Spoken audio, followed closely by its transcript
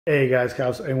Hey guys,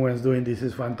 how's everyone's doing? This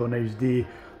is Phantom HD.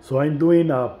 So I'm doing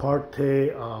a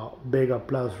Partay Vega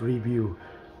Plus review.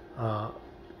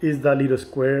 Is that little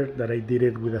square that I did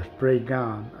it with a spray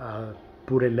gun.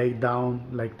 Put it laid down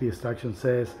like the instruction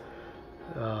says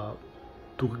uh,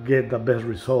 to get the best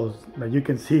results. Now you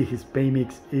can see his paint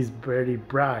mix is very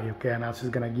bright, okay, and that's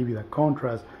just gonna give you the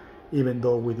contrast, even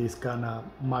though with this kind of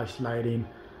much lighting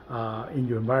in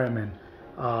your environment.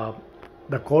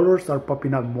 The colors are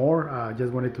popping out more.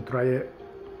 Just wanted to try it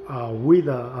with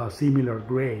a similar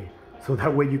gray, so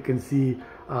that way you can see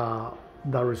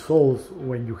the results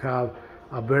when you have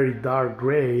a very dark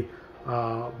gray,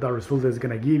 the result is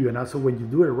gonna give you. And also when you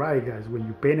do it right, guys, when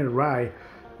you paint it right,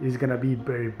 it's gonna be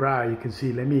very bright. You can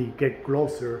see, let me get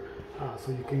closer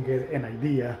so you can get an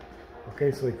idea.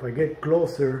 Okay, so if I get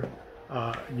closer,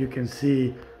 you can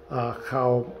see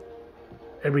how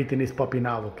everything is popping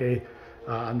out, okay?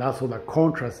 And also the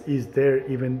contrast is there,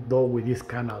 even though with this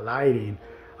kind of lighting,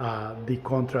 the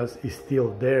contrast is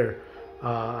still there.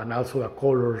 And also the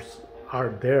colors are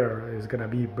there. It's gonna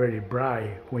be very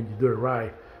bright when you do it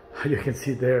right. You can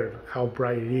see there how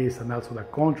bright it is, and also the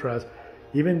contrast,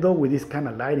 even though with this kind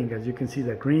of lighting, as you can see,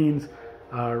 the greens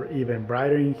are even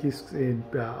brighter in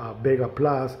Vega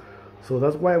Plus. So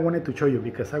that's why I wanted to show you,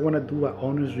 because I want to do an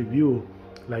honest review.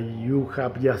 Like, you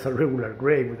have just a regular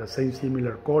gray with the same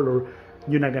similar color,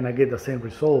 you're not gonna get the same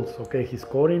results, okay? His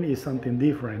coating is something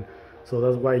different, so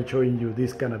that's why I'm showing you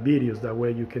these kind of videos. That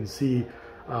way you can see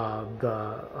a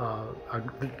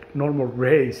normal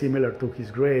gray similar to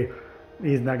his gray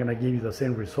is not gonna give you the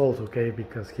same results, okay?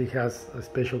 Because he has a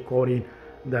special coating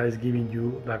that is giving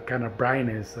you that kind of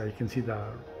brightness. You can see the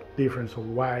difference of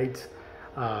whites,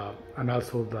 and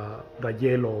also the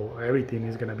yellow. Everything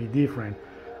is gonna be different.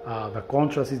 The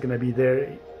contrast is gonna be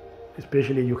there,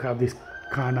 especially you have this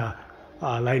kind of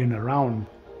lighting around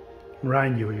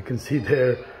you. You can see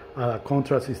there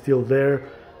contrast is still there,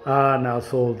 and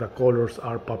also the colors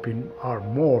are popping out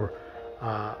more.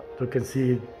 You can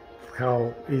see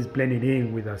how it's blending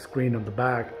in with the screen on the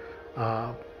back,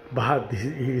 but this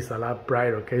is a lot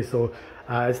brighter, okay? So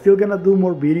still gonna do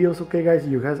more videos, okay guys?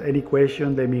 If you have any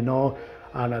question, let me know.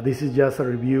 And this is just a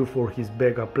review for his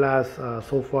Vega Plus.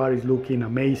 So far it's looking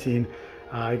amazing.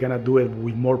 I'm gonna do it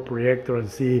with more projector and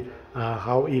see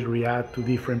how it reacts to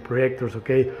different projectors,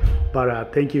 okay?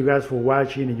 But thank you guys for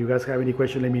watching. If you guys have any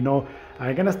question, let me know.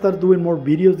 I'm gonna start doing more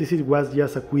videos. This was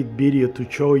just a quick video to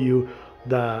show you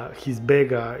that his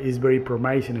Vega is very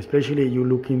promising, especially you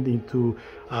looking into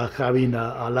having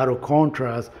a lot of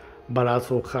contrast, but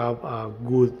also have a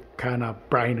good kind of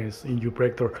brightness in your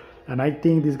projector. And I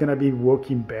think this is gonna be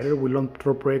working better with long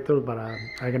throw projectors, but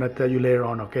I'm gonna tell you later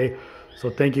on, okay? So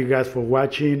thank you guys for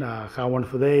watching. Have a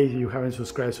wonderful day. If you haven't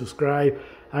subscribed, subscribe.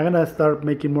 I'm gonna start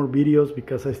making more videos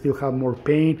because I still have more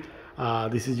paint.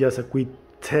 This is just a quick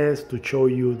test to show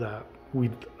you that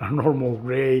with a normal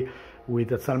gray,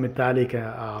 with a sun metallic,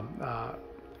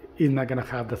 it's not gonna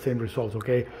have the same results,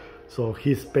 okay? So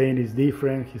his paint is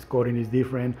different, his coating is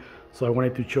different. So I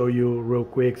wanted to show you real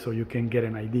quick so you can get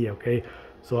an idea, okay?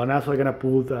 So, and also I'm gonna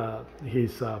put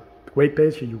his web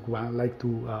page. If you want like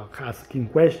to ask him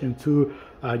questions too,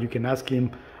 you can ask him,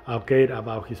 okay,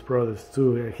 about his products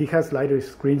too. He has lighter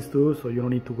screens too, so you don't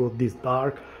need to go this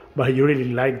dark. But if you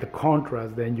really like the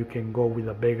contrast, then you can go with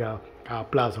the Vega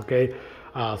Plus, okay?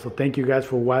 So thank you guys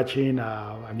for watching,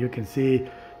 and you can see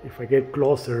if I get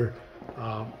closer,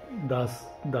 that's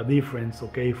the difference,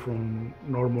 okay, from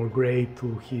normal gray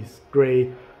to his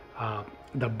gray.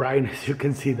 The brightness, you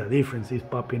can see the difference is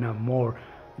popping up more.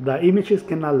 The images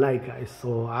cannot lie, guys,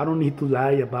 so I don't need to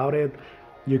lie about it.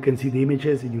 You can see the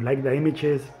images. If you like the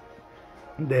images,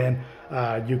 then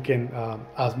you can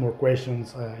ask more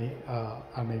questions,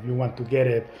 and if you want to get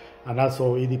it. And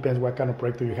also it depends what kind of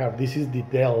projector you have. This is the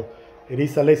Dell. It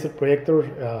is a laser projector.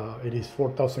 It is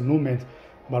 4,000 lumens,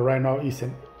 but right now it's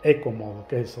an eco mode,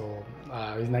 okay? So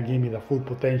it's not giving me the full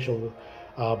potential,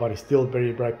 but it's still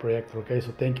very bright projector, okay?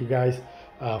 So thank you guys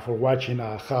for watching.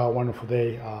 Have a wonderful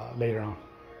day later on.